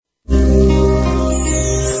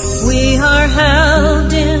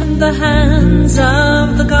the hands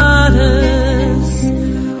of the goddess.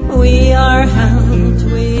 We are held,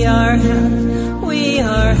 we are held, we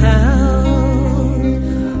are held.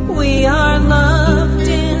 We are loved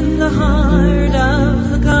in the heart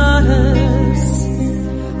of the goddess.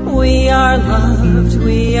 We are loved,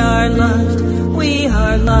 we are loved, we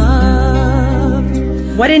are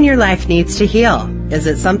loved. What in your life needs to heal? Is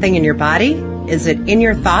it something in your body? Is it in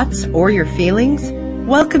your thoughts or your feelings?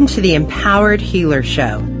 Welcome to the Empowered Healer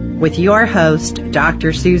Show with your host,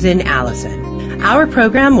 Dr. Susan Allison. Our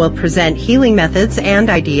program will present healing methods and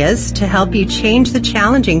ideas to help you change the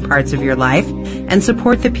challenging parts of your life and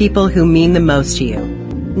support the people who mean the most to you.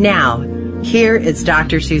 Now, here is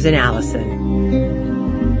Dr. Susan Allison.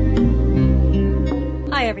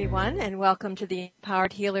 Hi, everyone, and welcome to the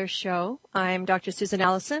Empowered Healer Show. I'm Dr. Susan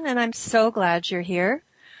Allison, and I'm so glad you're here.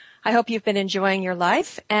 I hope you've been enjoying your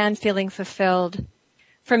life and feeling fulfilled.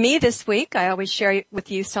 For me this week, I always share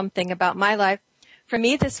with you something about my life. For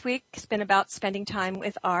me this week, it's been about spending time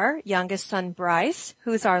with our youngest son, Bryce,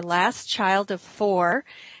 who's our last child of 4,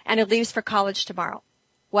 and who leaves for college tomorrow.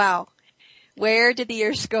 Wow. Where did the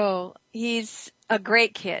years go? He's a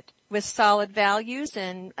great kid with solid values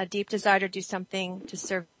and a deep desire to do something to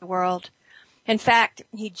serve the world. In fact,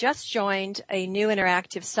 he just joined a new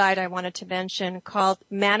interactive site I wanted to mention called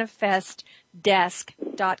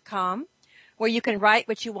ManifestDesk.com, where you can write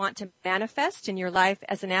what you want to manifest in your life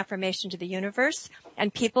as an affirmation to the universe,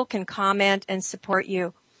 and people can comment and support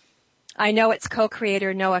you. I know it's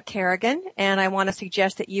co-creator Noah Kerrigan, and I want to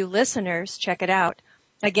suggest that you listeners check it out.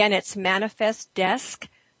 Again, it's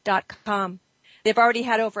ManifestDesk.com. They've already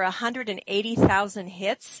had over 180,000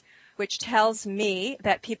 hits, which tells me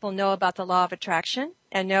that people know about the law of attraction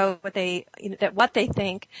and know that what they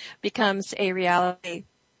think becomes a reality.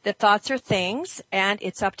 The thoughts are things, and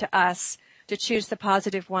it's up to us to choose the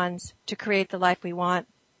positive ones to create the life we want.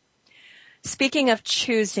 Speaking of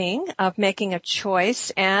choosing, of making a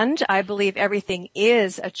choice, and I believe everything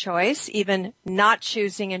is a choice, even not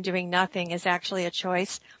choosing and doing nothing is actually a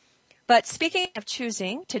choice. But speaking of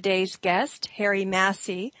choosing, today's guest, Harry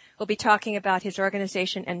Massey, will be talking about his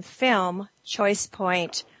organization and film, Choice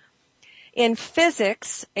Point. In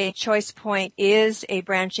physics, a choice point is a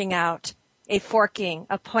branching out, a forking,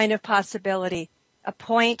 a point of possibility, a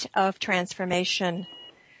point of transformation.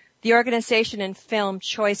 The organization and film,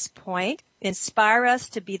 Choice Point, inspire us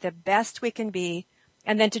to be the best we can be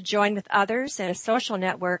and then to join with others in a social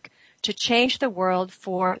network to change the world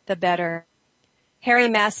for the better. Harry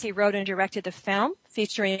Massey wrote and directed the film,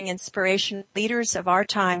 featuring inspirational leaders of our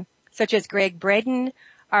time, such as Greg Braden,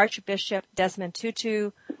 Archbishop Desmond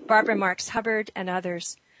Tutu, Barbara Marx Hubbard, and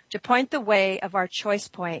others, to point the way of our choice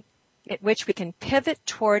point, at which we can pivot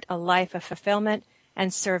toward a life of fulfillment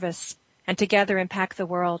and service, and together impact the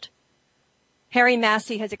world. Harry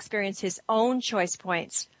Massey has experienced his own choice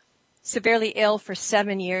points. Severely ill for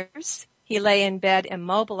 7 years, he lay in bed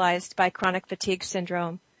immobilized by chronic fatigue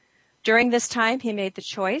syndrome. During this time, he made the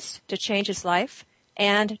choice to change his life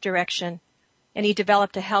and direction, and he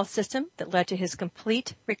developed a health system that led to his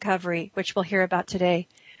complete recovery, which we'll hear about today.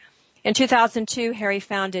 In 2002, Harry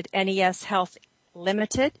founded NES Health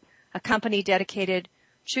Limited, a company dedicated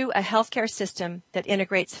to a healthcare system that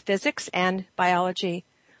integrates physics and biology.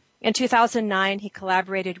 In 2009, he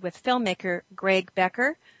collaborated with filmmaker Greg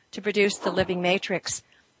Becker to produce The Living Matrix,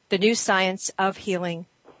 the new science of healing,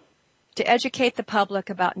 to educate the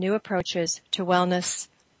public about new approaches to wellness.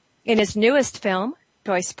 In his newest film,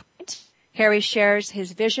 Choice Point, Harry shares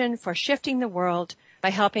his vision for shifting the world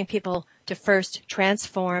by helping people to first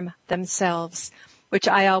transform themselves, which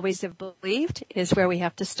I always have believed is where we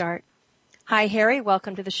have to start. Hi, Harry.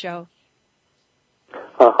 Welcome to the show.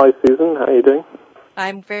 Hi, Susan. How are you doing?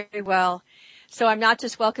 I'm very well. So I'm not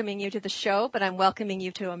just welcoming you to the show, but I'm welcoming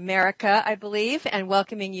you to America, I believe, and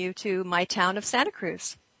welcoming you to my town of Santa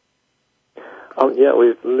Cruz. Yeah,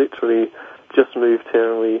 we've literally just moved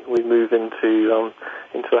here, and we move into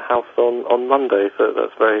a house on Monday, so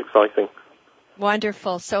that's very exciting.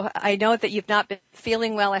 Wonderful. So I know that you've not been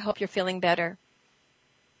feeling well. I hope you're feeling better.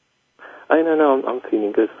 No, I'm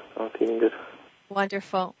feeling good.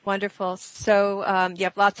 Wonderful, wonderful. So you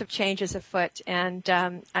have lots of changes afoot, and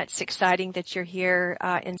it's exciting that you're here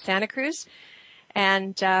in Santa Cruz,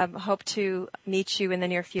 and hope to meet you in the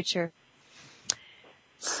near future.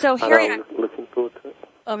 So Harry, I'm looking forward to it.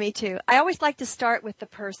 Oh, me too. I always like to start with the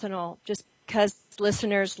personal, just because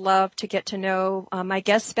listeners love to get to know my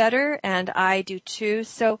guests better, and I do too.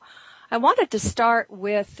 So I wanted to start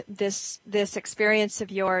with this experience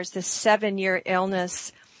of yours, this 7-year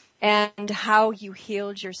illness, and how you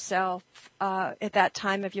healed yourself at that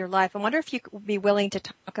time of your life. I wonder if you would be willing to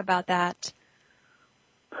talk about that.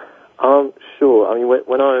 Sure. I mean,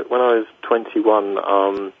 when I was 21,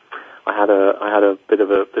 I had a bit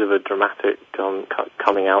of a dramatic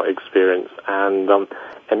coming out experience, and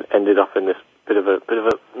ended up in this bit of a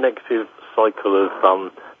negative cycle of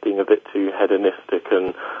being a bit too hedonistic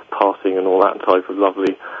and partying and all that type of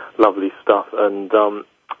lovely stuff, and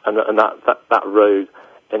that road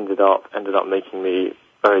ended up making me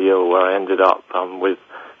very ill, where I ended up with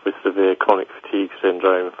severe chronic fatigue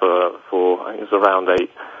syndrome for I think it was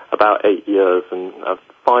about 8 years, and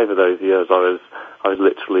 5 of those years I was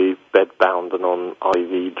literally bedbound and on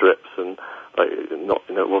IV drips, and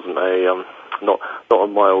it wasn't not a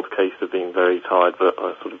mild case of being very tired, but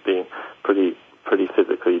sort of being pretty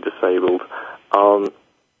physically disabled. I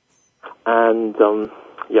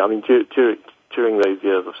mean, during those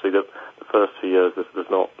years, obviously the first few years, there's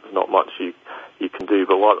not much you can do.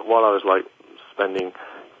 But while I was like spending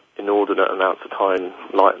inordinate amounts of time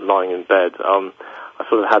lying in bed, I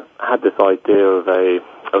sort of had this idea of a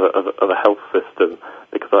health system,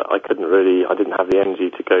 because I didn't have the energy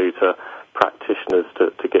to go to practitioners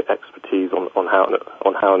to get expertise on how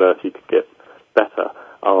on earth you could get better.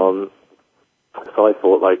 So I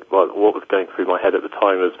thought, what was going through my head at the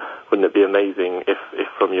time was, wouldn't it be amazing if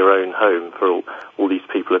from your own home, for all these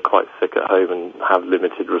people are quite sick at home and have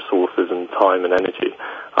limited resources and time and energy,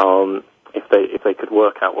 if they could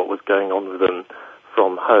work out what was going on with them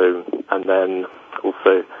from home, and then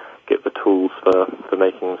also get the tools for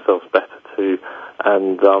making themselves better too.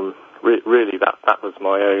 And really that was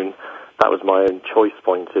my own choice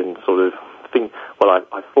point in sort of think. Well,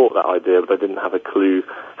 I thought that idea, but I didn't have a clue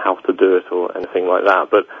how to do it or anything like that.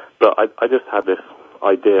 But I just had this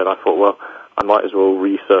idea, and I thought, well, I might as well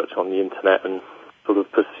research on the internet and sort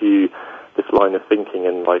of pursue this line of thinking,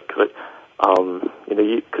 and because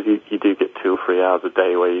you do get 2 or 3 hours a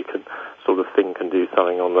day where you can sort of think and do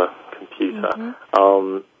something on the computer.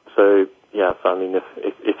 Mm-hmm. So yes, I mean,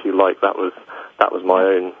 if you like, that was my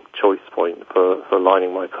own choice point for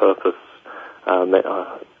aligning my purpose. I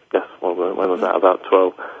guess when was that? About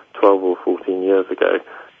 12 or 14 years ago,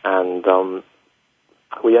 and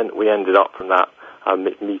we ended up from that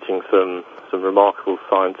meeting some remarkable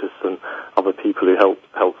scientists and other people who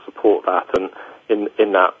helped support that. And in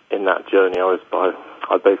that journey, I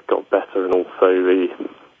both got better, and also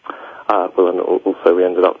we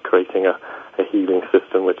ended up creating a healing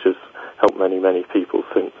system which has helped many people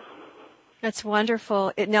since. That's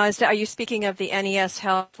wonderful. Now, are you speaking of the NES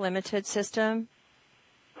Health Limited system?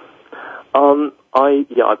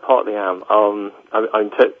 I partly am.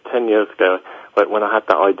 10 years ago, when I had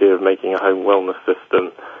that idea of making a home wellness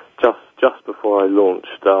system, just before I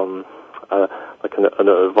launched, an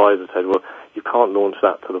advisor said, well, you can't launch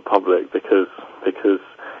that to the public because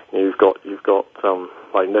you've got no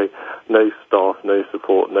staff, no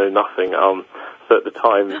support, no nothing. So at the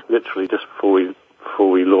time, literally just before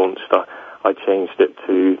we launched, I changed it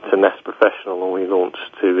to Nest Professional, and we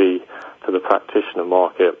launched to the practitioner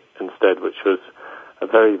market instead, which was a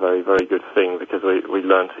very, very, very good thing, because we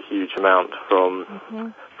learned a huge amount from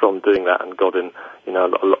doing that, and got in a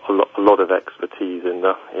lot of expertise in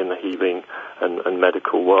the healing and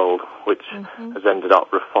medical world, which has ended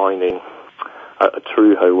up refining a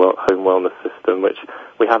true home wellness system, which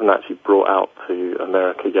we haven't actually brought out to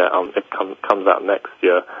America yet. It comes out next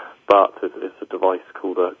year, but it's a device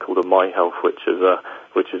called a My Health, which is a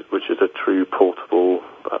true portable,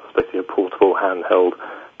 basically a portable handheld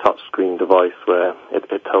touchscreen device where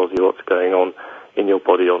it tells you what's going on in your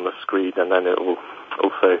body on the screen, and then it will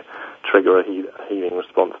also trigger a healing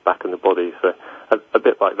response back in the body. So a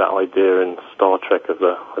bit like that idea in Star Trek of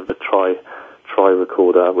the tri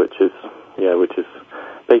recorder, which is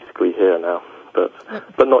basically here now, but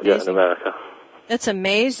not yet in America. That's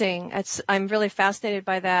amazing. I'm really fascinated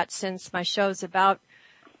by that, since my show is about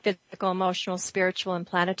physical, emotional, spiritual, and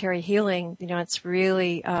planetary healing. It's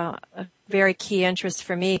really a very key interest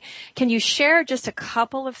for me. Can you share just a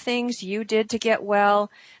couple of things you did to get well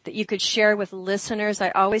that you could share with listeners? I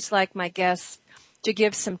always like my guests to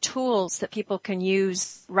give some tools that people can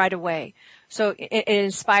use right away. So it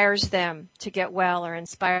inspires them to get well, or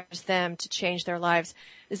inspires them to change their lives.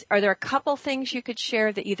 Are there a couple things you could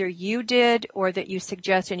share that either you did or that you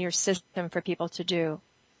suggest in your system for people to do?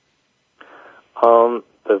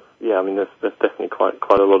 There's definitely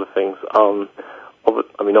quite a lot of things.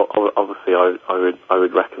 Obviously, I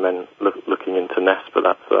would recommend looking into Nest, but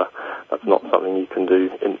that's not something you can do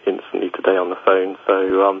instantly today on the phone.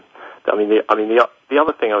 So, the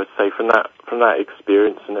other thing I would say from that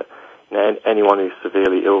experience, and anyone who's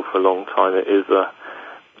severely ill for a long time, it is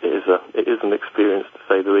an experience, to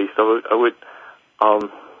say the least. I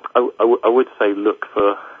would say look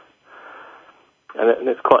for and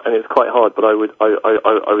it's quite hard. But I would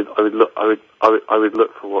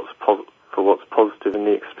look for what's positive in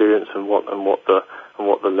the experience and what the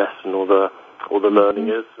lesson or the learning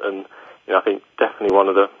is. And I think definitely one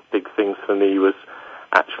of the big things for me was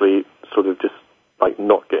actually sort of just like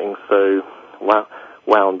not getting so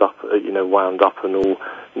wound up and all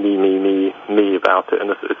me about it.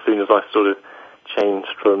 And as soon as I sort of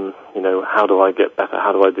changed from how do I get better,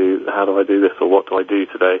 how do I do this, or what do I do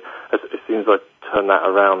today, as soon as I turn that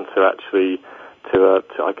around to actually to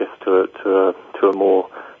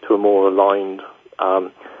a more aligned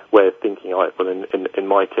way of thinking. In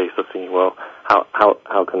my case, I was thinking, well,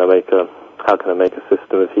 how can I make a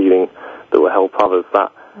system of healing that will help others?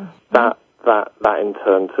 That in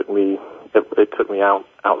turn took me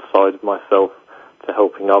outside of myself to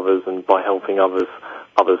helping others, and by helping others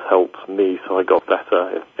helped me, so I got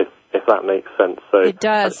better. If that makes sense. So it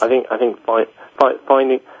does. I think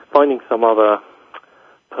finding some other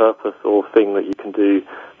purpose or thing that you can do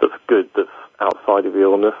that's good, that's outside of the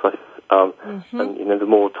illness. And the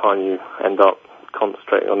more time you end up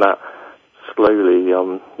concentrating on that, slowly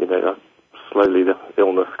the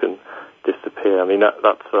illness can disappear. I mean,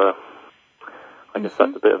 that's I guess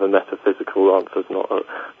that's a bit of a metaphysical answer. It's not a.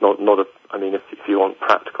 I mean, if you want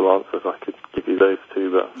practical answers, I could give you those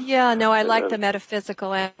too. But yeah, no, I like the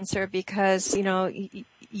metaphysical answer because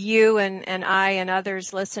you and I and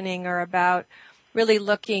others listening are about really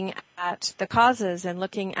looking at the causes and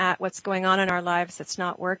looking at what's going on in our lives that's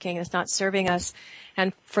not working, it's not serving us,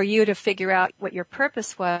 and for you to figure out what your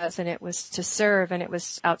purpose was, and it was to serve, and it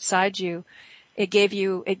was outside you. It gave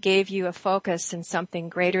you a focus in something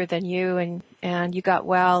greater than you, and you got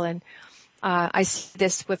well. And I see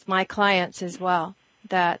this with my clients as well,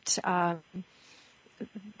 that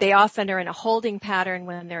they often are in a holding pattern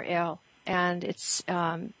when they're ill, and it's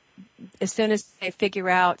as soon as they figure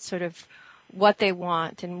out sort of what they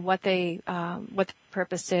want and what the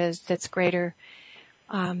purpose is that's greater,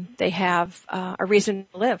 they have a reason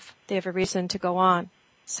to live. They have a reason to go on.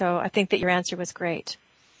 So I think that your answer was great.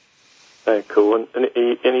 Very cool, and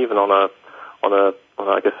even on a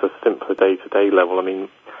I guess a simpler day-to-day level. I mean,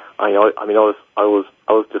 I was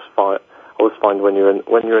just fine. I was fine when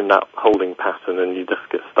you're in that holding pattern and you just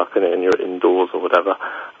get stuck in it and you're indoors or whatever.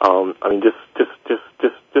 I mean, just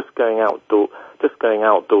going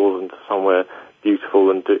outdoors into somewhere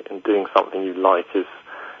beautiful and doing something you like is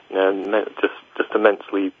just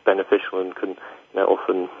immensely beneficial, and can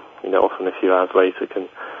often a few hours later can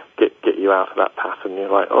get you out of that pattern.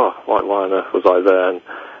 You're like, oh, why on earth was I there? And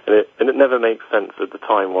it never makes sense at the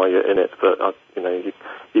time while you're in it, but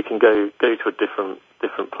you can go to a different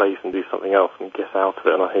place and do something else and get out of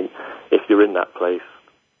it. And I think if you're in that place,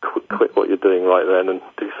 quit what you're doing right then and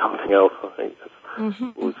do something else. I think that's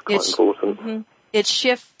always quite important. Mm-hmm. It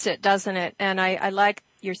shifts it, doesn't it? And I like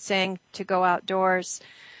you're saying to go outdoors.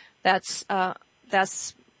 That's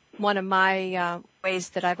one of my ways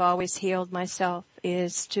that I've always healed myself,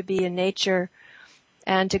 is to be in nature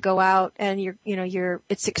and to go out, and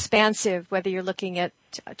it's expansive, whether you're looking at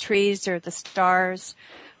trees or the stars.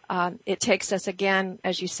 It takes us, again,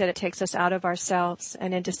 as you said, it takes us out of ourselves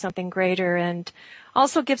and into something greater, and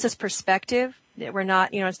also gives us perspective. We're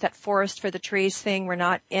not, it's that forest for the trees thing. We're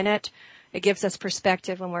not in it. It gives us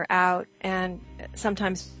perspective when we're out, and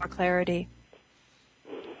sometimes more clarity.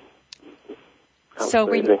 So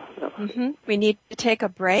we need to take a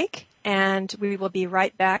break, and we will be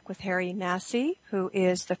right back with Harry Massey, who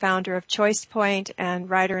is the founder of Choice Point and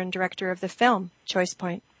writer and director of the film Choice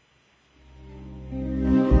Point.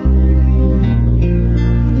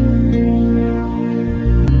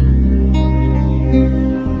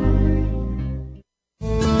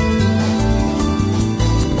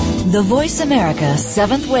 The Voice America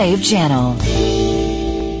 7th Wave Channel.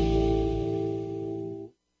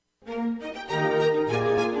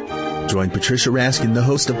 Join Patricia Raskin, the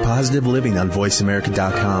host of Positive Living on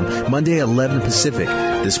VoiceAmerica.com, Monday at 11 Pacific.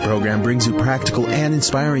 This program brings you practical and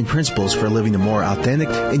inspiring principles for living a more authentic,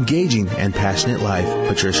 engaging, and passionate life.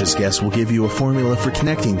 Patricia's guests will give you a formula for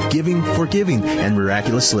connecting, giving, forgiving, and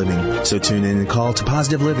miraculous living. So tune in and call to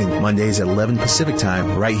Positive Living, Mondays at 11 Pacific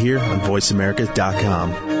Time, right here on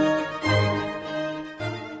VoiceAmerica.com.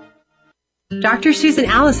 Dr. Susan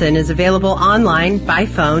Allison is available online, by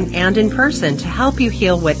phone, and in person to help you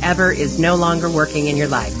heal whatever is no longer working in your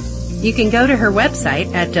life. You can go to her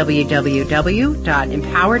website at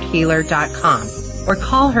www.empoweredhealer.com or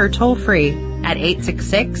call her toll-free at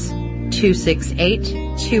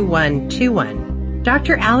 866-268-2121.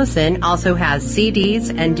 Dr. Allison also has CDs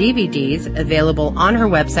and DVDs available on her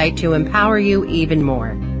website to empower you even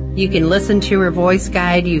more. You can listen to her voice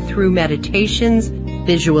guide you through meditations,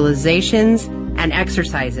 visualizations, and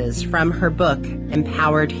exercises from her book,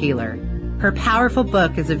 Empowered Healer. Her powerful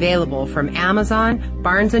book is available from Amazon,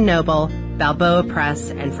 Barnes & Noble, Balboa Press,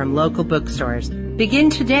 and from local bookstores. Begin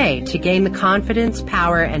today to gain the confidence,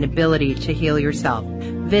 power, and ability to heal yourself.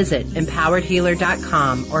 Visit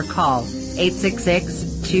empoweredhealer.com or call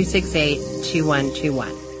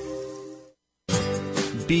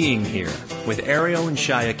 866-268-2121. Being Here with Ariel and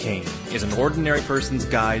Shia Kane is an ordinary person's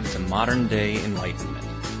guide to modern-day enlightenment.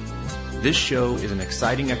 This show is an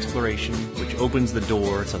exciting exploration which opens the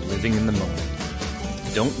door to living in the moment.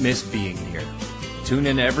 Don't miss Being Here. Tune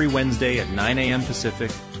in every Wednesday at 9 a.m.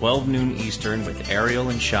 Pacific, 12 noon Eastern with Ariel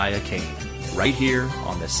and Shia Kane, right here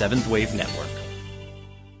on the Seventh Wave Network.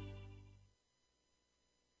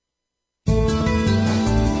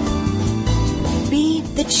 Be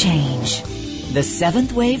the change. The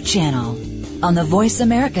Seventh Wave Channel on the Voice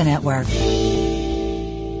America Network.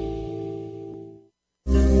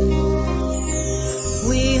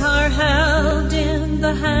 We are held in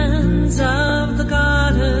the hands of the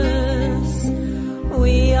goddess.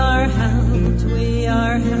 We are held, we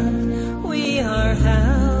are held, we are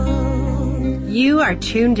held. You are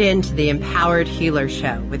tuned in to the Empowered Healer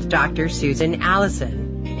Show with Dr. Susan Allison.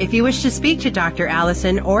 If you wish to speak to Dr.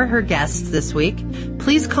 Allison or her guests this week,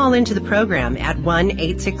 please call into the program at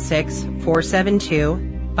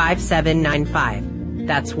 1-866-472-5795.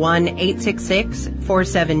 That's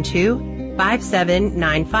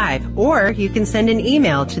 1-866-472-5795. Or you can send an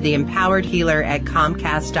email to the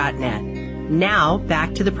empoweredhealer@comcast.net. Now,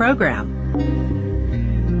 back to the program.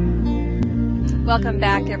 Welcome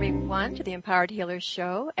back, everyone, to the Empowered Healer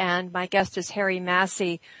Show. And my guest is Harry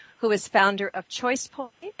Massey, who is founder of Choice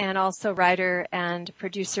Point and also writer and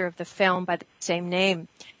producer of the film by the same name.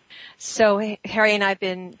 So Harry and I have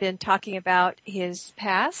been talking about his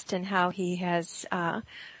past and how he has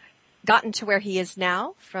gotten to where he is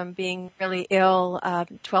now from being really ill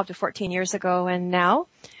 12 to 14 years ago, and now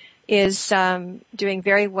is doing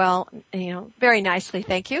very well, very nicely,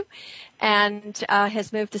 thank you, and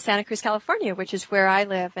has moved to Santa Cruz, California, which is where I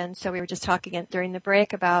live. And so we were just talking during the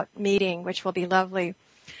break about meeting, which will be lovely.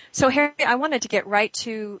 So, Harry, I wanted to get right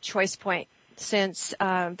to Choice Point, since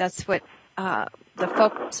that's what the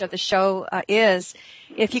focus of the show is.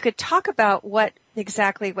 If you could talk about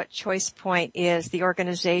exactly what Choice Point is, the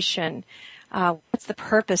organization, what's the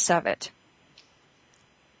purpose of it?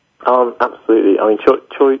 Absolutely. I mean,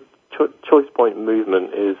 Choice Point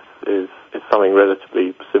movement is something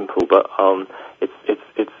relatively simple, but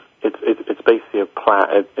it's basically a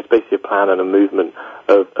plan. It's basically a plan and a movement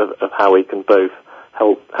of how we can both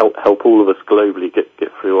help all of us globally get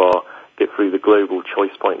through the global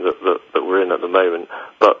choice point that we're in at the moment,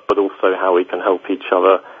 but also how we can help each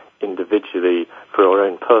other individually for our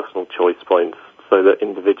own personal choice points, so that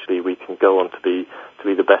individually we can go on to be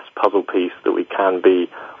the best puzzle piece that we can be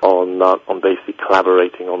on basically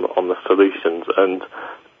collaborating on the solutions. And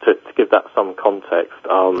to give that some context,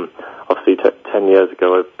 obviously 10 years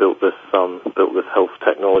ago I built this health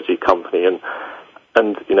technology company, and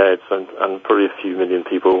probably a few million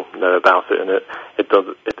people know about it, and it does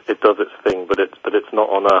its thing, but it's not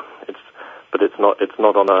on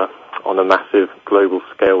a massive global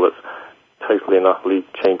scale that's totally and utterly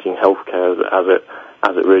changing healthcare as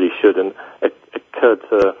it really should. And it occurred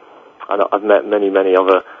to, I've met many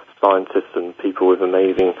other scientists and people with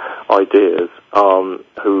amazing ideas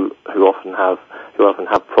who often have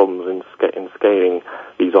problems in scaling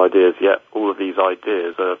these ideas. Yet all of these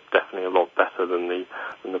ideas are definitely a lot better than the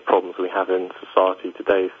problems we have in society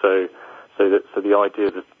today. So the idea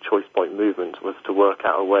of the Choice Point movement was to work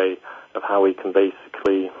out a way of how we can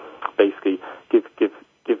basically give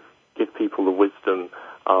people the wisdom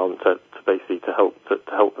to help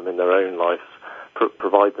them in their own lives,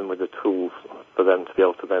 provide them with the tools for them to be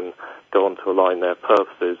able to then go on to align their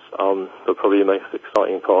purposes. But probably the most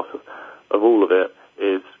exciting part of all of it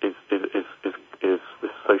is this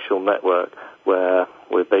social network where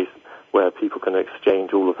people can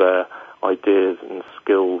exchange all of their ideas and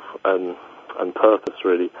skills and purpose,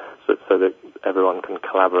 really, so that everyone can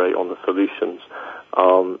collaborate on the solutions.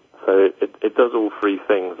 So it does all three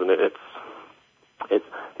things, and it's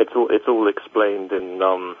all explained in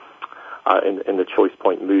the Choice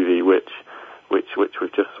Point movie, which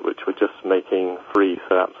we're just making free,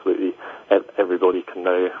 so absolutely everybody can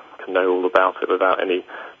know all about it without any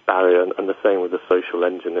barrier. And the same with the social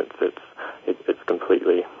engine; it's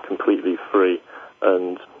completely free.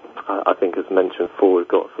 And I think, as mentioned before, we've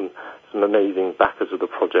got some amazing backers of the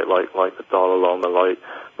project, like the Dalai Lama, like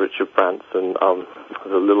Richard Branson.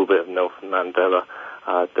 There's a little bit of Nelson Mandela,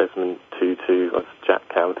 Desmond Tutu, Jack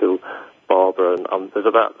Canfield, Barbara, and there's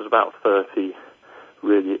about 30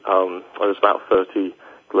 really, there's about 30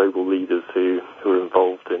 global leaders who are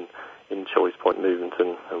involved in Choice Point movement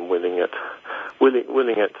and willing it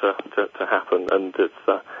to happen, and it's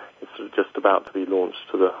sort of just about to be launched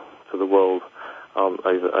to the world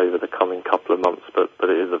over the coming couple of months, but it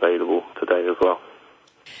is available today as well.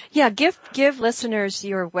 Yeah, give listeners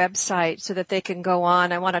your website so that they can go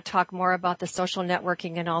on. I want to talk more about the social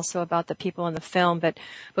networking and also about the people in the film, but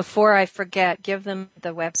before I forget, give them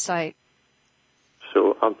the website.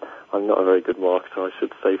 Sure. I'm not a very good marketer, I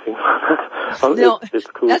should say things like that. No, it's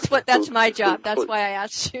cool. That's my job. That's why I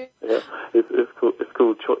asked you. Yeah, it's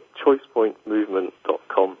called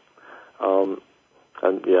choicepointmovement.com.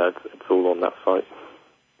 And yeah, it's all on that site.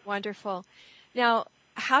 Wonderful. Now,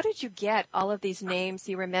 how did you get all of these names?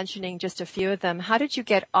 You were mentioning just a few of them. How did you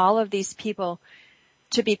get all of these people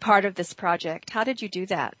to be part of this project? How did you do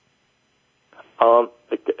that?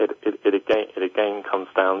 It again comes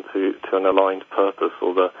down to an aligned purpose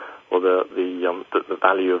or the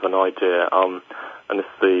value of an idea. And it's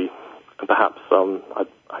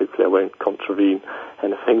hopefully I won't contravene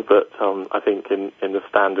anything, but I think in the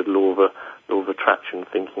standard law of attraction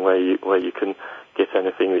thinking, where you can get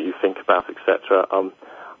anything that you think about, etc.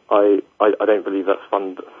 I don't believe that's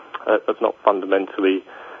not fundamentally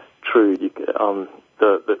true. The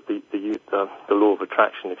law of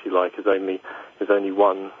attraction, if you like, is only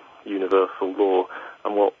one universal law,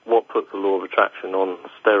 and what puts the law of attraction on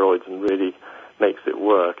steroids and really makes it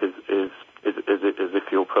work is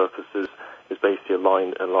if your purpose is basically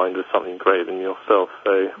aligned with something greater than yourself.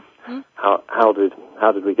 So how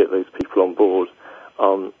did we get those people on board?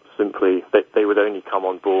 Simply they would only come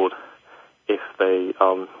on board if they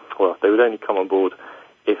would only come on board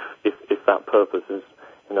if that purpose is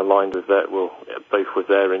aligned with both with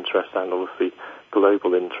their interests and obviously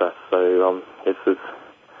global interests. So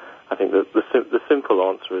I think the simple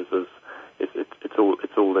answer is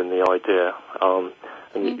it's all in the idea,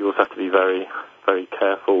 and you also have to be very, very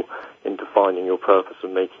careful in defining your purpose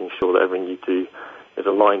and making sure that everything you do is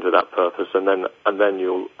aligned with that purpose, and then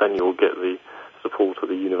you'll get the support of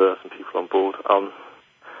the universe and people on board.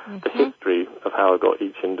 The history of how I got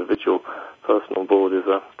each individual person on board is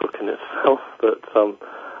a book in itself, but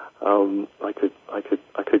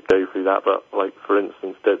I could go through that. But like for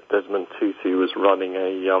instance, Desmond Tutu was running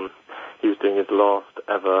he was doing his last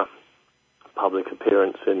ever public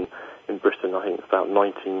appearance in Britain. I think it's about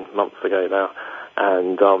 19 months ago now,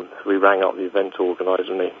 and we rang up the event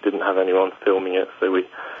organizer and they didn't have anyone filming it, so we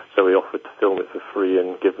offered to film it for free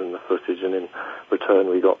and give them the footage, and in return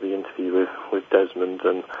we got the interview with Desmond.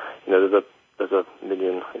 And there's a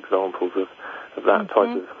million examples of that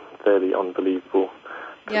type of fairly unbelievable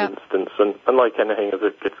instance, and like anything, as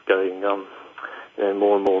it gets going,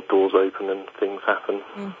 more and more doors open and things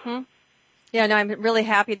happen. Yeah, no, I'm really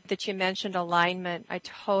happy that you mentioned alignment. I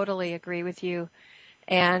totally agree with you,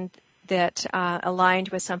 and that aligned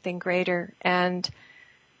with something greater. And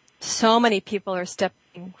so many people are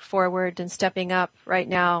stepping forward and stepping up right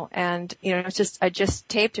now. And I just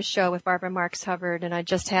taped a show with Barbara Marks Hubbard, and I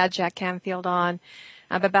just had Jack Canfield on.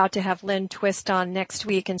 I'm about to have Lynn Twist on next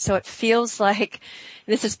week, and so it feels like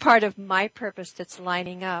this is part of my purpose that's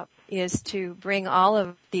lining up, is to bring all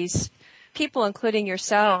of these people, including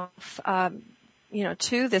yourself,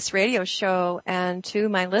 to this radio show and to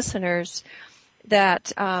my listeners,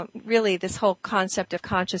 that really this whole concept of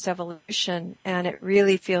conscious evolution, and it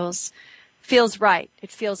really feels right.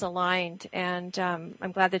 It feels aligned, and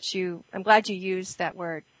I'm glad you used that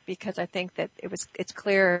word, because I think that it's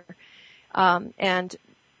clear and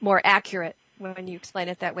more accurate when you explain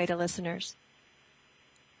it that way to listeners.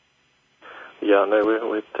 Yeah, no,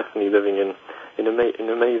 we're definitely living in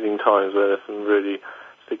amazing times where there's some really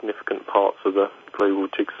significant parts of the global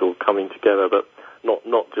jigsaw coming together, but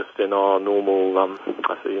not just in our normal,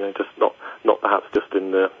 just not perhaps just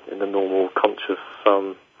in the normal conscious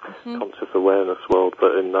awareness world,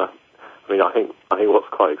 but in I think what's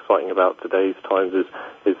quite exciting about today's times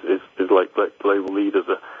is like global leaders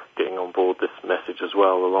are getting on board this message as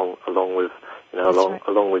well, along with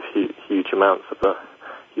huge amounts of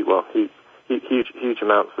huge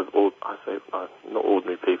amounts of not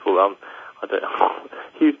ordinary people.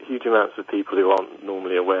 Huge amounts of people who aren't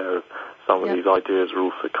normally aware of some of these ideas are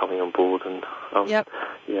also coming on board, and I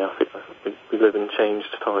think we live in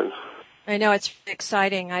changed times. I know, it's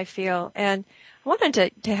exciting, I feel, and I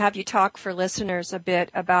wanted to have you talk for listeners a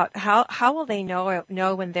bit about how will they know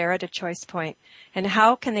when they're at a choice point, and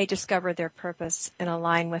how can they discover their purpose and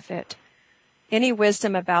align with it. Any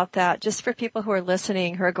wisdom about that, just for people who are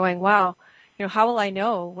listening, who are going, wow, how will I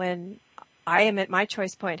know when I am at my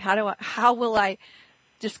choice point? How will I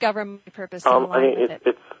discover my purpose and align with it?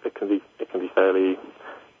 It can be fairly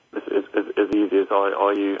as easy as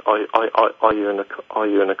are you in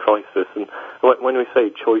a crisis. And when we say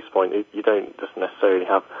choice point, you don't just necessarily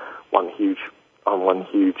have one huge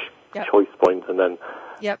Yep. choice point and then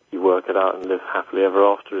Yep. you work it out and live happily ever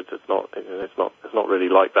after. It's not really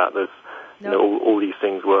like that. There's all these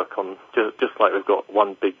things work on just like we've got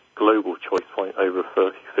one big global choice point over a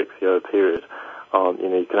 36-year period.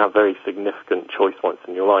 You can have very significant choice points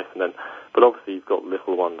in your life, but obviously you've got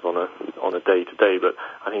little ones on a day to day. But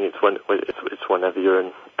I think it's whenever you're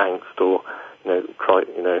in angst or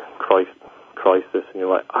crisis, and you're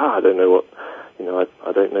like, I don't know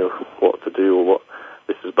I don't know what to do or what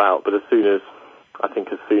this is about. But as soon as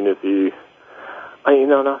you,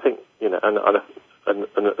 and I think and as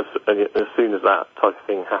soon as that type of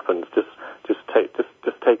thing happens, just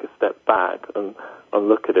take a step back and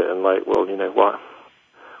look at it and like, well,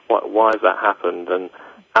 why has that happened, and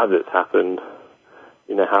as it's happened,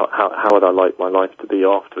 how would I like my life to be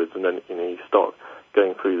afterwards? And then you start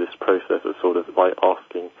going through this process of sort of like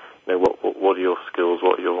asking, what are your skills,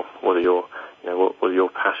 what are your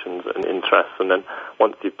passions and interests, and then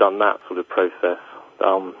once you've done that sort of process,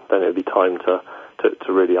 then it'll be time to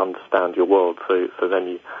really understand your world. So then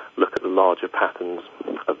you look at the larger patterns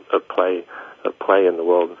at play in the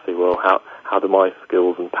world and see, well, how do my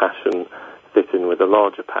skills and passion fit in with the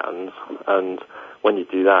larger patterns? And when you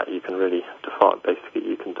do that, you can really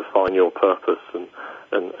define your purpose and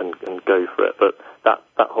go for it. But that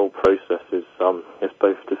whole process is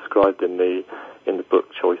both described in the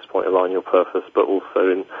book Choice Point, Align Your Purpose, but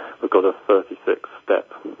also we've got a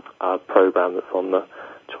 36-step program that's on the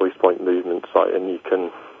Choice Point movement site, and you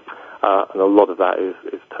can and a lot of that is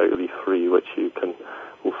totally free, which you can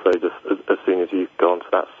also just as soon as you go onto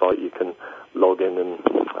that site, you can log in, and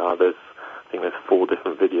there's 4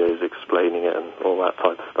 different videos explaining it and all that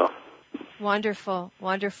type of stuff. Wonderful,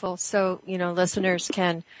 wonderful. So, listeners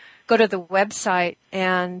can go to the website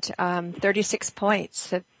and 36 points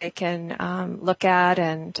that they can look at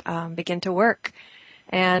and begin to work.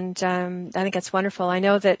 And I think it's wonderful. I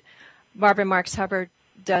know that Barbara Marx Hubbard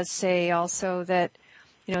does say also that,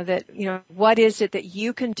 what is it that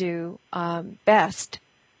you can do best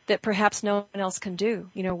that perhaps no one else can do?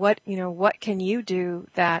 What can you do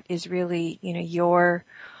that is really, your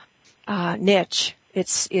niche?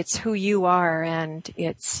 It's who you are, and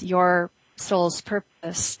it's your soul's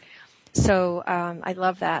purpose. So I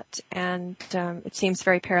love that, and it seems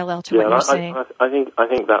very parallel to what you're saying. I think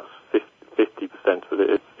that's 50% of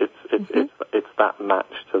it. It's that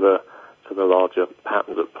match to the larger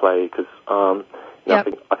patterns at play, because I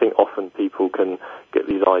think often people can get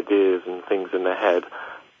these ideas and things in their head,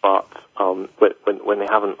 but when they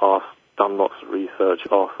haven't done lots of research,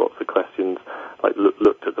 asked lots of questions, like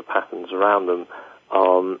looked at the patterns around them,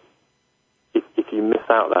 if you miss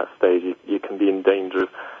out that stage, you can be in danger of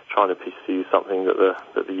trying to pursue something that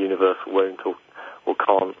the universe won't or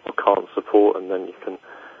can't support, and then you can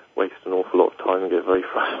waste an awful lot of time and get very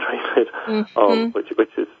frustrated. Which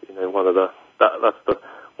is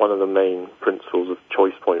one of the main principles of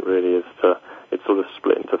Choice Point really is it's sort of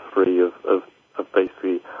split into 3 of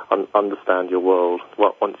basically understand your world.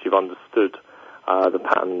 Well, once you've understood the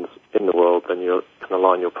patterns in the world, then you can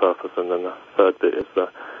align your purpose, and then the third bit is the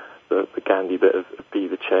Gandhi bit of be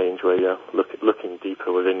the change, where you're looking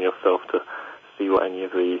deeper within yourself to see what any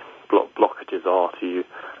of the blockages are to you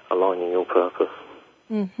aligning your purpose.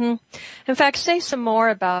 Mm-hmm. In fact, say some more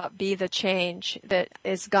about be the change. That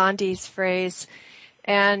is Gandhi's phrase,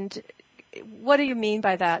 and what do you mean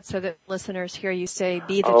by that, so that listeners hear you say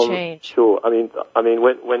be the change? Sure. I mean,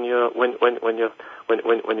 when you're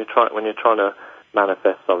trying to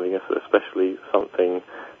manifest something, especially something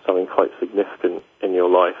quite significant in your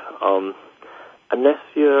life, unless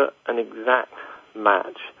you're an exact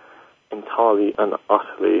match entirely and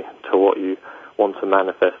utterly to what you want to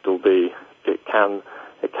manifest or be, it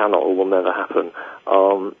cannot or will never happen.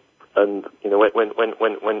 And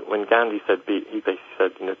when Gandhi said he basically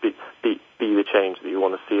said, be the change that you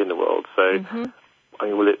want to see in the world. So I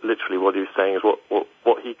mean, literally what he was saying is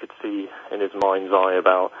what he could see in his mind's eye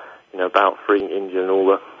about freeing India and all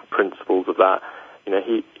the principles of that.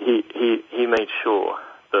 He made sure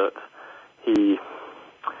that he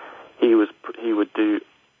would do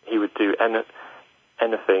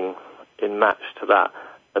anything in match to that.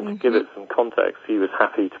 And to give it some context, he was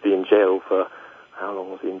happy to be in jail for, how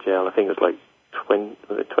long was he in jail? I think it was like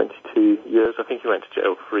 22 years. I think he went to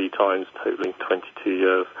jail 3 times, totaling 22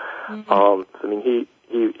 years. I mean, he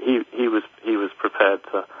was prepared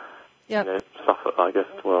to suffer, I guess.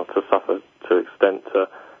 Well, to suffer to extent to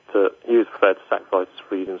he was prepared to sacrifice his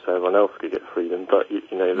freedom so everyone else could get freedom. But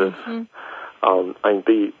there's I mean,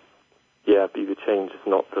 be the change is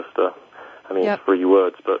not just Yep. it's 3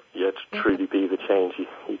 words, but to truly be the change,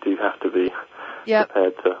 you do have to be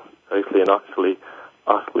prepared to totally and utterly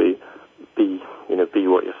be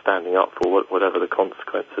what you're standing up for, whatever the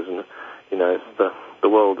consequences. And the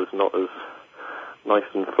world is not as nice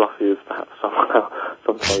and fluffy as perhaps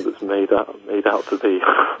sometimes it's made out to be.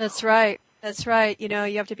 That's right. That's right.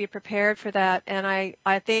 You have to be prepared for that. And I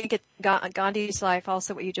think Gandhi's life,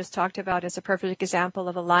 also what you just talked about, is a perfect example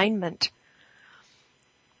of alignment.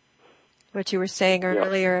 What you were saying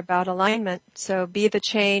earlier about alignment. So be the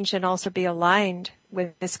change and also be aligned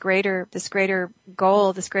with this greater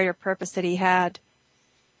goal, this greater purpose that he had.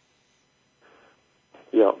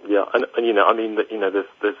 Yeah. And there's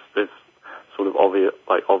sort of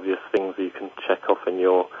obvious things you can check off in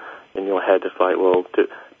your head. It's like, well,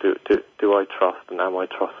 do I trust, and am I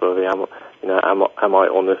trustworthy? Am I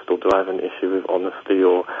honest, or do I have an issue with honesty,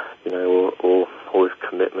 or with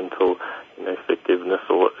commitment, or forgiveness,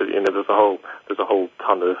 or there's a whole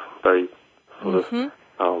ton of very sort of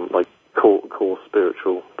core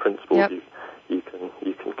spiritual principles you can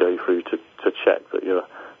go through to check that you're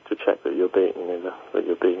being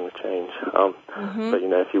the change. But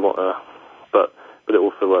if you want but it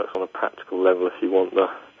also works on a practical level. If you want the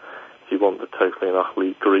totally and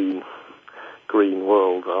utterly green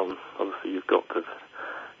world, obviously you've got to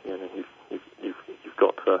you've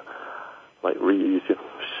got to reuse your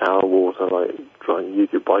shower water, try and use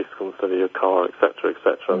your bicycle instead of your car, etc.,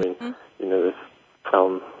 etc.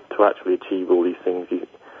 To actually achieve all these things, you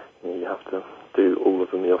have to do all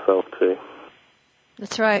of them yourself too.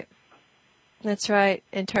 That's right. That's right.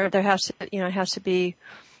 In terms, there has to, it has to be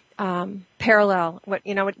parallel.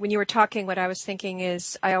 When you were talking, what I was thinking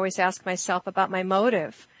is, I always ask myself about my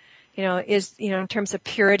motive. In terms of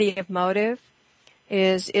purity of motive,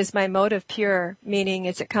 is my motive pure? Meaning,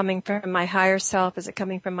 is it coming from my higher self? Is it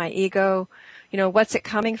coming from my ego? What's it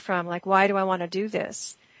coming from? Why do I want to do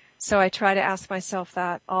this? So I try to ask myself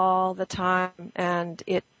that all the time, and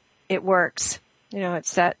it works.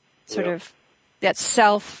 It's that sort of, that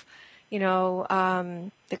self,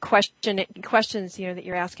 the questions, that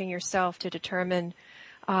you're asking yourself to determine,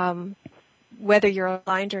 whether you're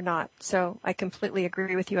aligned or not. So I completely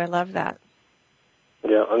agree with you. I love that.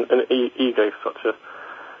 Yeah, and ego is such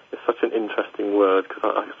an interesting word,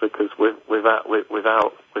 because without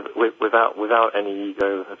any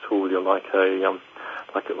ego at all, you're like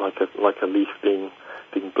a leaf being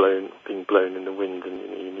blown in the wind,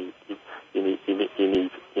 and you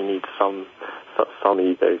need some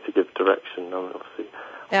ego to give direction. Obviously,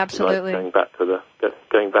 absolutely. Going back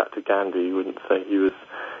to Gandhi, you wouldn't say he was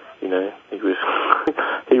he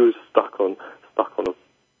was stuck on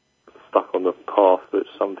the path that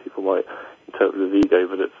some people might interpret as ego,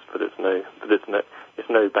 but it's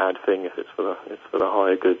no bad thing if it's for the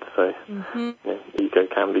higher good. So ego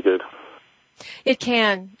can be good. It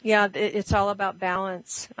can, it's all about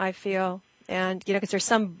balance, I feel. And, because there's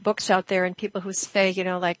some books out there and people who say,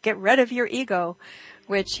 get rid of your ego,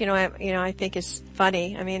 which, I think is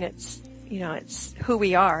funny. I mean, it's who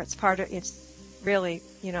we are. It's really,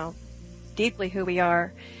 deeply who we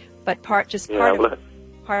are, but part of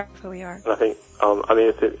who we are. I think,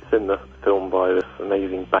 it's in the film by this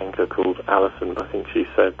amazing banker called Alison. I think she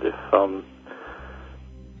said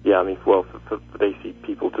for basically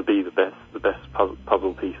people to be the best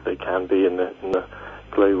puzzle piece they can be in the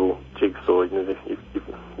global jigsaw, you've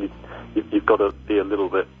got to be a little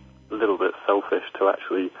bit selfish to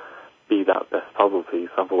actually be that best puzzle piece.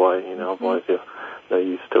 Otherwise, otherwise you're no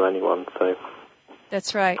use to anyone. So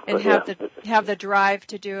that's right, and have the drive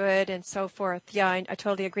to do it and so forth. Yeah, I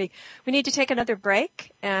totally agree. We need to take another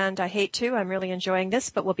break, and I hate to. I'm really enjoying this,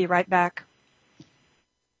 but we'll be right back.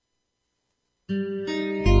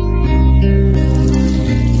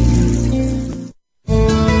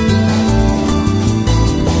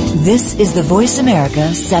 This is the Voice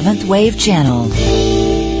America 7th Wave Channel.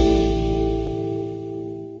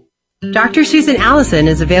 Dr. Susan Allison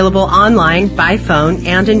is available online, by phone,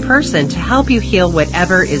 and in person to help you heal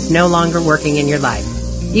whatever is no longer working in your life.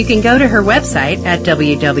 You can go to her website at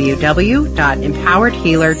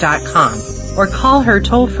www.empoweredhealer.com or call her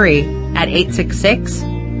toll-free at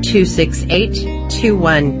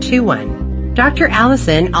 866-268-2121. Dr.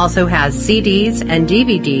 Allison also has CDs and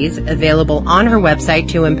DVDs available on her website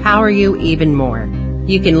to empower you even more.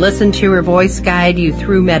 You can listen to her voice guide you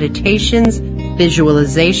through meditations,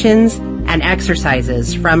 visualizations, and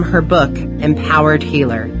exercises from her book, Empowered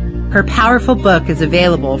Healer. Her powerful book is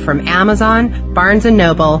available from Amazon, Barnes &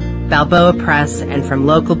 Noble, Balboa Press, and from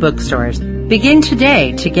local bookstores. Begin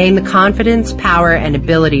today to gain the confidence, power, and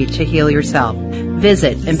ability to heal yourself.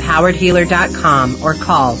 Visit empoweredhealer.com or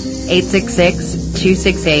call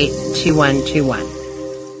 866-268-2121.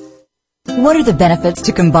 What are the benefits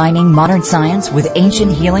to combining modern science with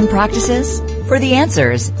ancient healing practices? For the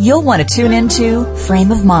answers, you'll want to tune into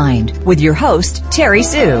Frame of Mind with your host, Terry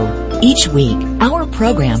Sue. Each week, our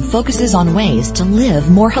program focuses on ways to live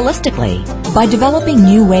more holistically. By developing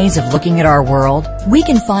new ways of looking at our world, we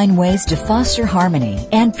can find ways to foster harmony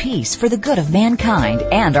and peace for the good of mankind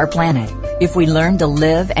and our planet. If we learn to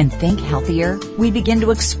live and think healthier, we begin to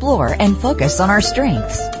explore and focus on our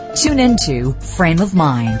strengths. Tune into Frame of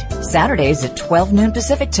Mind, Saturdays at 12 noon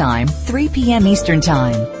Pacific Time, 3 p.m. Eastern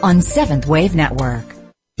Time on Seventh Wave Network.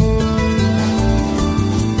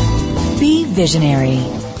 Be visionary.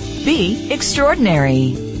 Be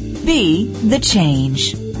extraordinary. Be the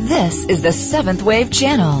change. This is the Seventh Wave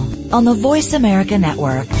Channel on the Voice America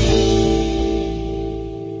Network.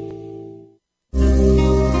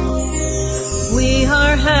 We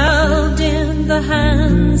are held in the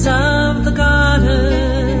hands of the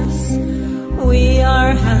goddess. We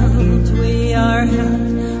are held, we are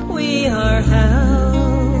held, we are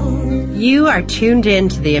held. You are tuned in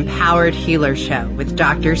to the Empowered Healer Show with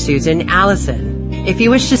Dr. Susan Allison. If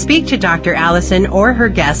you wish to speak to Dr. Allison or her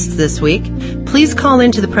guests this week, please call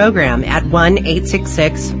into the program at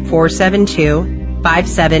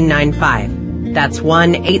 1-866-472-5795. That's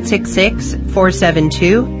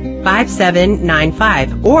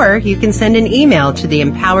 1-866-472-5795. Or you can send an email to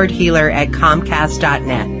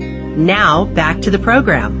theempoweredhealer@comcast.net. Now, back to the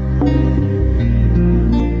program.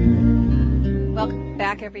 Welcome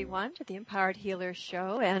back, everyone, to the Empowered Healer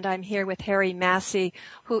Show. And I'm here with Harry Massey,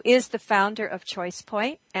 who is the founder of Choice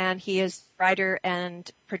Point, and he is writer and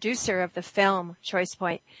producer of the film Choice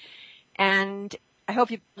Point. And I hope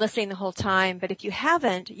you've been listening the whole time, but if you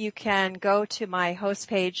haven't, you can go to my host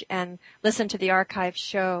page and listen to the archive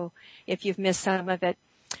show if you've missed some of it.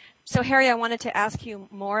 So, Harry, I wanted to ask you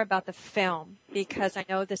more about the film because I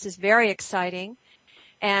know this is very exciting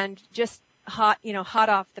and just hot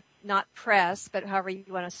off the, not press, but however you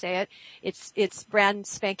want to say it, it's brand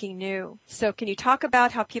spanking new. So can you talk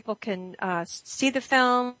about how people can see the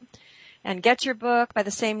film and get your book by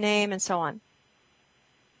the same name and so on?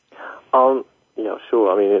 Yeah,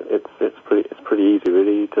 sure. I mean, it's pretty easy,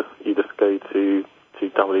 really. You just go to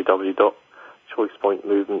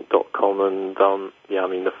www.choicepointmovement.com and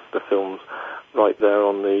the film's right there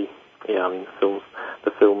on the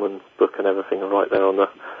film and book and everything are right there on the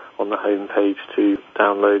home page to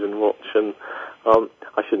download and watch. And I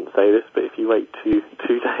shouldn't say this, but if you wait 2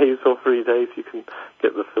 days or 3 days, you can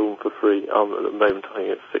get the film for free. At the moment, I think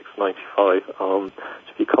it's $6.95.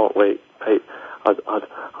 If you can't wait, pay.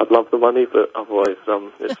 I'd love the money, but otherwise,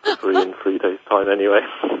 it's for free in 3 days' time anyway.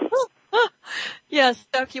 Yes,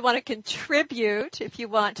 so if you want to contribute, if you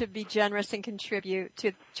want to be generous and contribute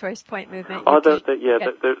to the Choice Point movement, there is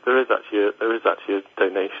actually a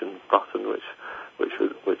donation button which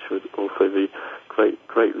would also be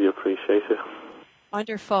greatly appreciated.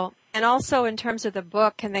 Wonderful. And also in terms of the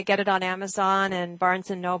book, can they get it on Amazon and Barnes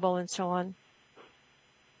and Noble and so on?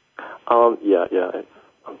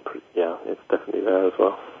 It's definitely there as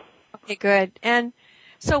well. Okay, good. And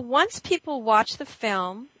so once people watch the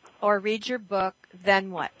film or read your book,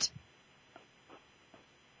 then what?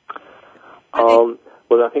 Well,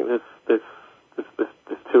 I think there's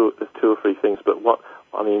two or three things, but the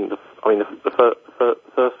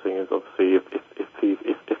first thing is obviously if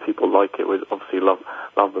people like it, we'd obviously love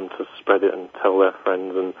them to spread it and tell their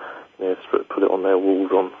friends and put it on their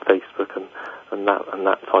walls on Facebook and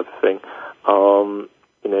that type of thing.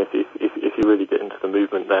 If you really get into the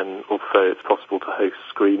movement, then also it's possible to host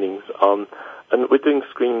screenings. And we're doing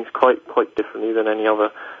screenings quite differently than any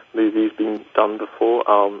other movie's been done before.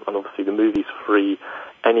 And obviously the movie's free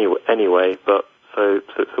anyway. But so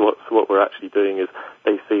what we're actually doing is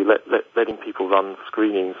basically letting people run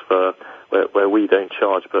screenings for where we don't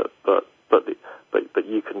charge, but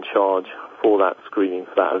you can charge for that screening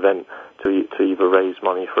for that event to either raise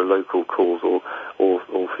money for a local cause or for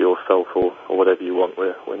yourself or whatever you want.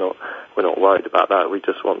 We're not worried about that. We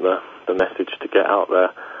just want the message to get out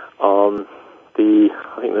there. I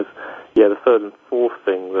think the third and fourth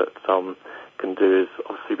thing that can do is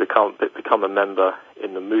obviously become a member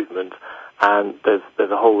in the movement, and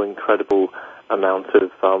there's a whole incredible amount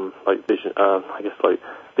of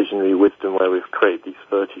visionary wisdom where we've created these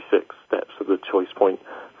 36 steps of the Choice Point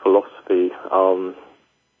philosophy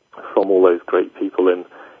from all those great people in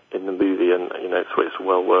the movie, and it's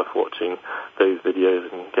well worth watching those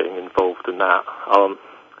videos and getting involved in that.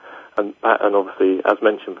 And obviously, as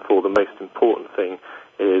mentioned before, the most important thing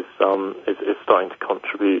is starting to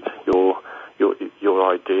contribute your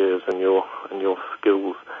ideas and your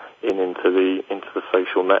skills into the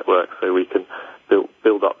social network, so we can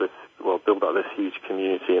build up this huge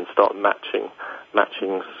community and start matching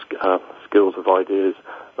skills of ideas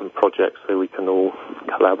and projects, so we can all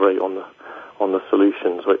collaborate on the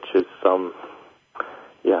solutions, which is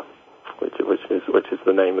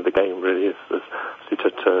the name of the game, really, is to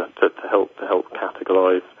help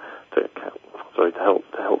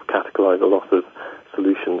categorize a lot of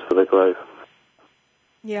solutions for the globe.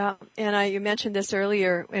 Yeah, and you mentioned this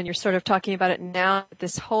earlier, and you're sort of talking about it now,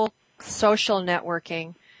 this whole social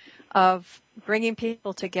networking of bringing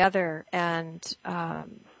people together and,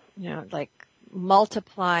 like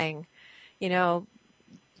multiplying,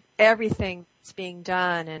 everything that's being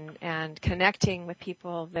done and connecting with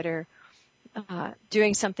people that are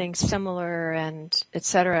doing something similar and et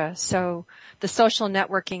cetera. So the social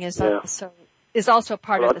networking is also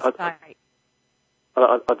part of the site.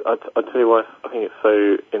 I'll tell you why I think it's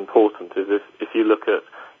so important is if you look at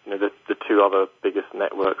the two other biggest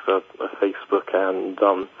networks are Facebook and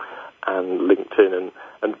LinkedIn,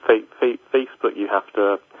 and Facebook you have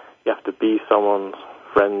to be someone's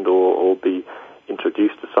friend or be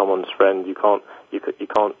introduced to someone's friend. You can't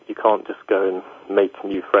just go and make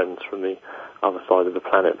new friends from the other side of the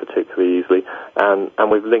planet particularly easily. And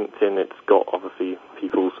with LinkedIn, it's got obviously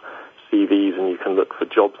people's CVs and you can look for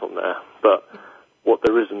jobs on there, but what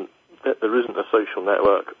there isn't a social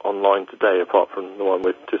network online today apart from the one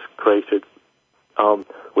we've just created,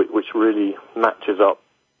 which really matches up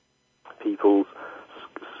people's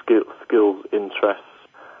skills, interests,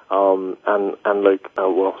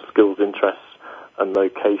 skills, interests, and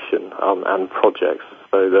location, and projects,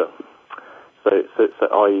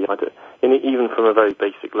 even from a very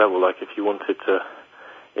basic level, like if you wanted to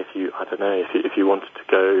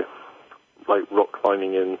go like rock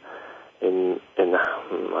climbing in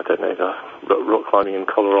rock climbing in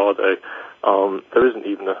Colorado, there isn't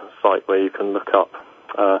even a site where you can look up.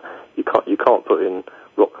 You can't put in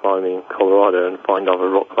rock climbing Colorado and find other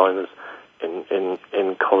rock climbers in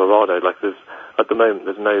Colorado. Like at the moment,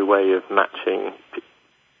 there's no way of matching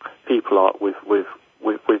people up with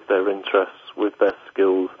their interests, with their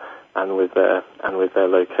skills, and with their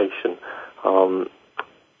location.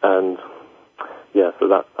 So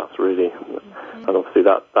that's really, and obviously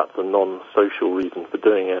that's a non-social reason for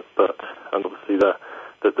doing it. And obviously the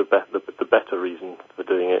better reason for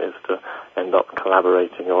doing it is to end up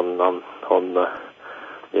collaborating on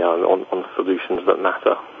solutions that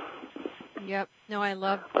matter. Yep. No, I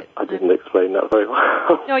love it. I didn't explain that very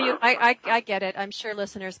well. No, I get it. I'm sure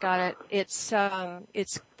listeners got it. It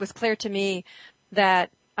was clear to me that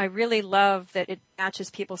I really love that it matches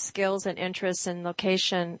people's skills and interests and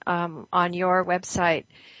location on your website,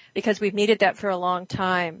 because we've needed that for a long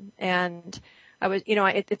time. And I was,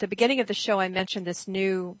 at the beginning of the show, I mentioned this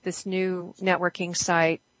new networking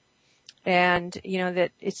site, and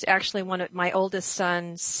that it's actually one of my oldest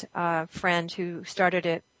son's friend who started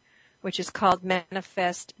it, which is called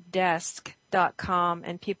manifestdesk.com,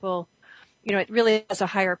 and people, it really has a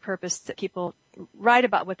higher purpose that people write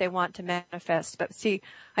about what they want to manifest. But see,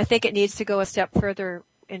 I think it needs to go a step further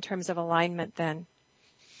in terms of alignment then.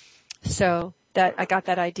 So that I got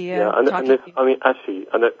that idea. Yeah, and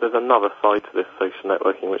there's another side to this social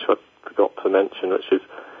networking which I forgot to mention, which is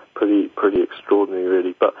pretty extraordinary,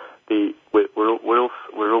 really. But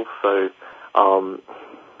we're also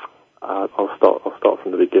I'll start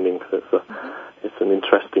from the beginning because it's an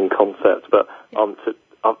interesting concept. But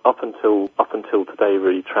up until today,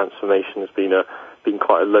 really, transformation has been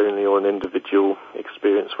quite a lonely or an individual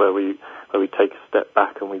experience where we take a step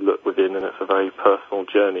back and we look within, and it's a very personal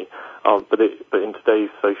journey. But in today's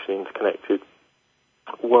socially interconnected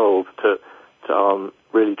world, to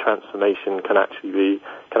really transformation can actually be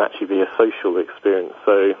a social experience.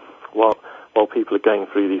 So while people are going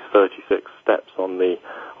through these 36 steps on the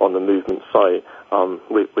movement site,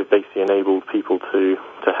 we've basically enabled people to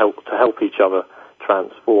help each other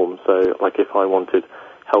transform. So, like, if I wanted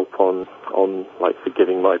help on like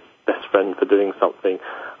forgiving my best friend for doing something,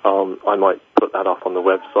 I might put that up on the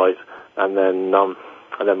website, and then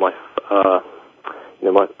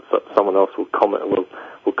someone else will comment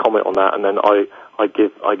on that, and then I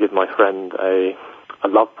give my friend a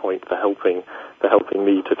love point for helping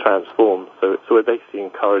me to transform. So we're basically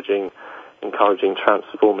encouraging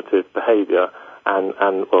transformative behaviour,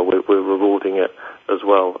 and we're rewarding it as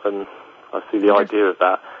well. And I see the idea of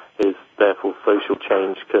that is therefore social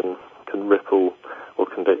change can ripple, or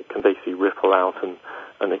can basically ripple out and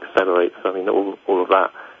accelerate. So I mean all of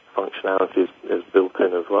that functionality is built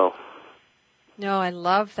in as well. No, I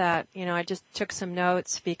love that. I just took some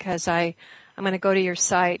notes because I'm going to go to your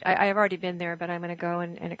site. I've already been there, but I'm going to go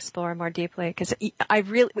and explore more deeply because I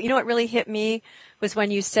really, what really hit me was when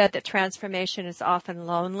you said that transformation is often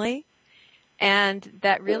lonely, and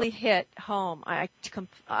that really hit home. I've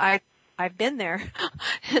been there,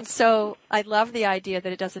 and so I love the idea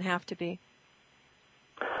that it doesn't have to be.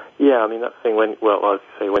 Yeah, I mean, that thing when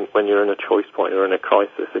you're in a choice point or in a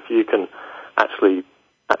crisis, if you can actually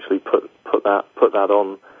put that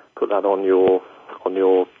on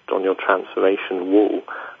your transformation wall,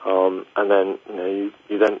 and then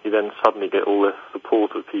you then suddenly get all this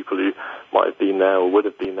support of people who might have been there or would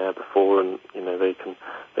have been there before, and they can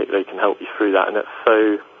help you through that. And it's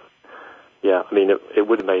so, yeah, I mean, it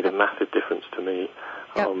would have made a massive difference to me.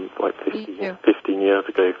 Yep. Like 15 years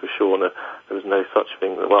ago, for sure, and there was no such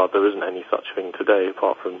thing. Well, there isn't any such thing today,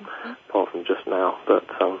 apart from just now. But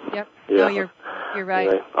yep. Yeah, no, you're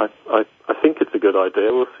right. I think it's a good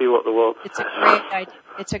idea. We'll see what the world says. It's a great idea.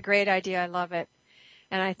 It's a great idea. I love it,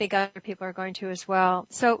 and I think other people are going to as well.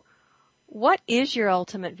 So, what is your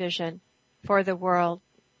ultimate vision for the world,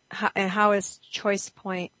 and how is Choice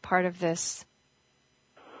Point part of this?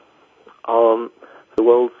 The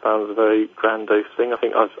world sounds a very grandiose thing. I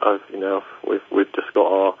think we've just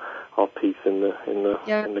got our piece in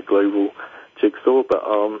the global jigsaw. But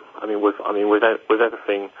with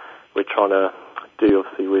everything we're trying to do,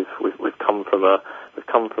 obviously we've come from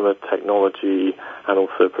a technology and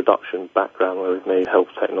also a production background where we've made health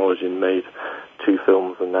technology and made 2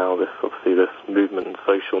 films, and now this movement and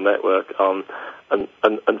social network. And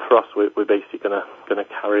for us, we're basically going to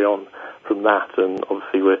carry on from that, and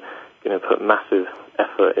obviously we're put massive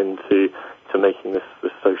effort into making this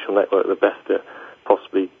social network the best it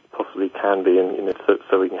possibly can be, and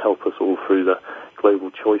so we can help us all through the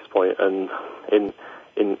global choice point. And in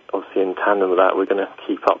tandem with that, we're going to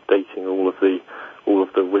keep updating all of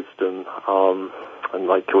the wisdom, and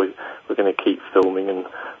we're going to keep filming and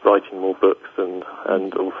writing more books, and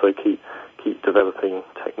also keep developing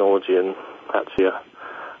technology. And actually,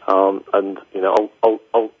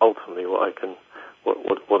 ultimately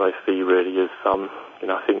what I see really is,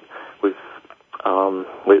 I think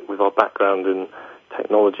with our background in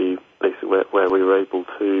technology, basically where we were able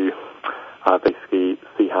to basically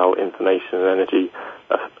see how information and energy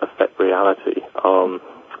affect reality.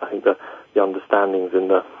 I think the understandings in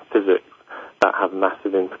the physics that have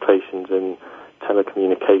massive implications in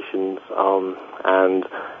telecommunications, and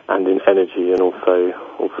in energy, and also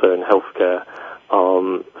in healthcare.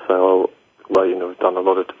 We've done a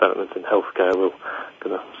lot of developments in healthcare. We're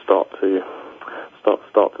going to start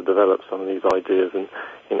to develop some of these ideas in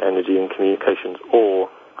energy and communications, or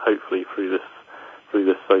hopefully through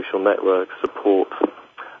this social network support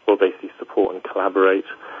and collaborate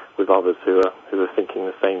with others who are thinking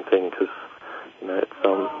the same thing, because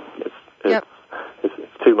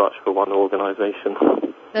it's too much for one organization.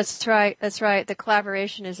 That's right. The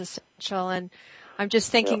collaboration is essential, and I'm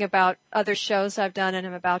just thinking about other shows I've done and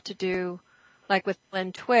I'm about to do, like with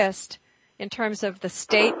Lynn Twist, in terms of the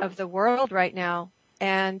state of the world right now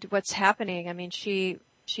and what's happening. I mean, she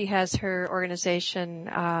has her organization,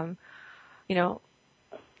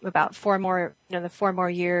 about 4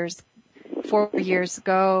 years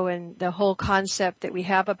ago, and the whole concept that we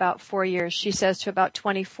have about 4 years, she says, to about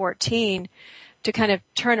 2014, to kind of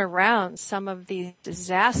turn around some of these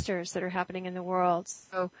disasters that are happening in the world.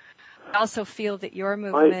 So I also feel that your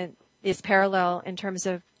movement is parallel in terms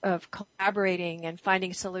of collaborating and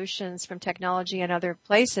finding solutions from technology and other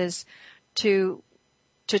places to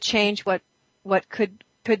change what could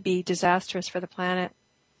be disastrous for the planet.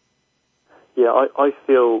 Yeah, I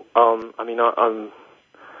feel. I'm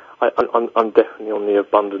definitely on the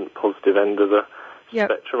abundant positive end of the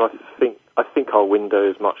spectrum. I think our window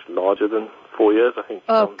is much larger than 4 years. I think.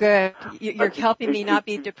 Oh, good. You're helping me not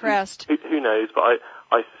be depressed. Who knows? But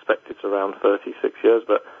I suspect it's around 36 years.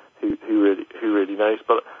 But who really knows?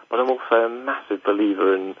 But I'm also a massive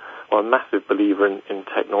believer in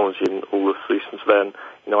technology and all the solutions there.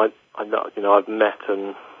 And I've met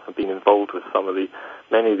and have been involved with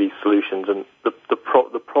many of these solutions, and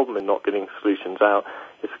the problem in not getting solutions out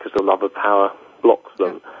is because the love of power blocks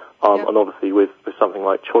them. And obviously with something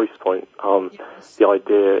like Choice Point, the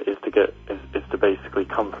idea is to basically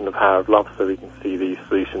come from the power of love, so we can see these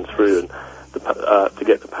solutions through. And to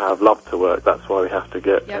get the power of love to work, that's why we have to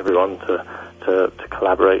get everyone to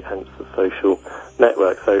collaborate, hence the social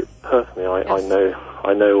network. So personally,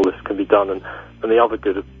 I know all this can be done. And the other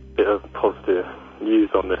good bit of positive news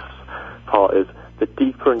on this part is the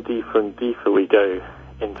deeper and deeper and deeper we go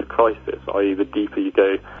into crisis, i.e. the deeper you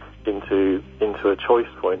go into a choice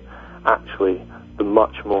point, actually the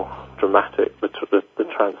much more dramatic the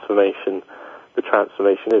transformation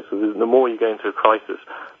is. So the more you go into a crisis,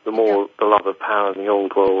 the more the love of power in the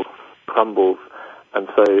old world crumbles, and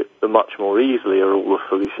so the much more easily are all the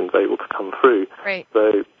solutions able to come through. Right.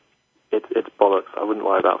 So it's bollocks. I wouldn't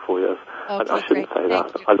worry about 4 years. Okay, I shouldn't say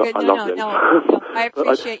that. I love it. No, I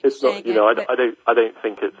appreciate you saying it. I don't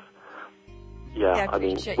think it's. Yeah, I I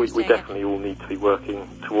mean, appreciate we you saying definitely all need to be working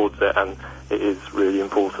towards it, and it is really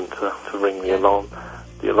important to ring the alarm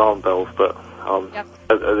bells. But at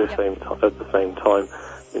the same time,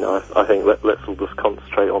 you know, I think let's all just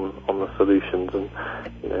concentrate on the solutions, and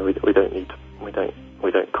you know, we don't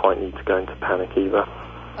quite need to go into panic either.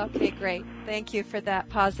 Okay, great. Thank you for that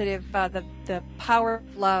positive, the power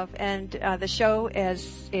of love. And the show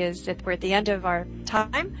we're at the end of our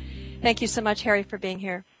time. Thank you so much, Harry, for being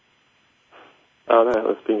here. Oh, no,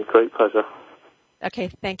 it's been a great pleasure. Okay,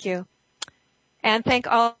 thank you. And thank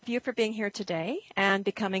all of you for being here today and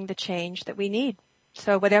becoming the change that we need.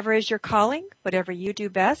 So whatever is your calling, whatever you do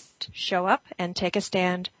best, show up and take a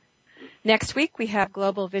stand. Next week, we have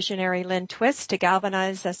global visionary Lynn Twist to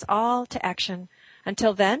galvanize us all to action.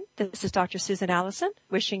 Until then, this is Dr. Susan Allison,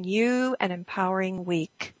 wishing you an empowering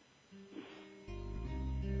week.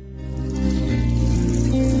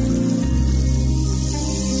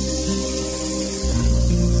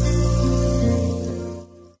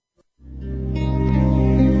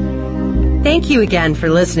 Thank you again for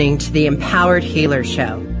listening to the Empowered Healer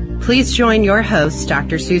Show. Please join your host,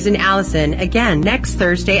 Dr. Susan Allison, again next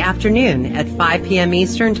Thursday afternoon at 5 p.m.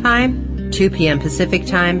 Eastern Time, 2 p.m. Pacific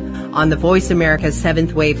Time on the Voice America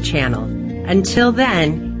 7th Wave channel. Until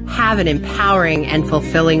then, have an empowering and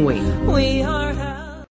fulfilling week. We are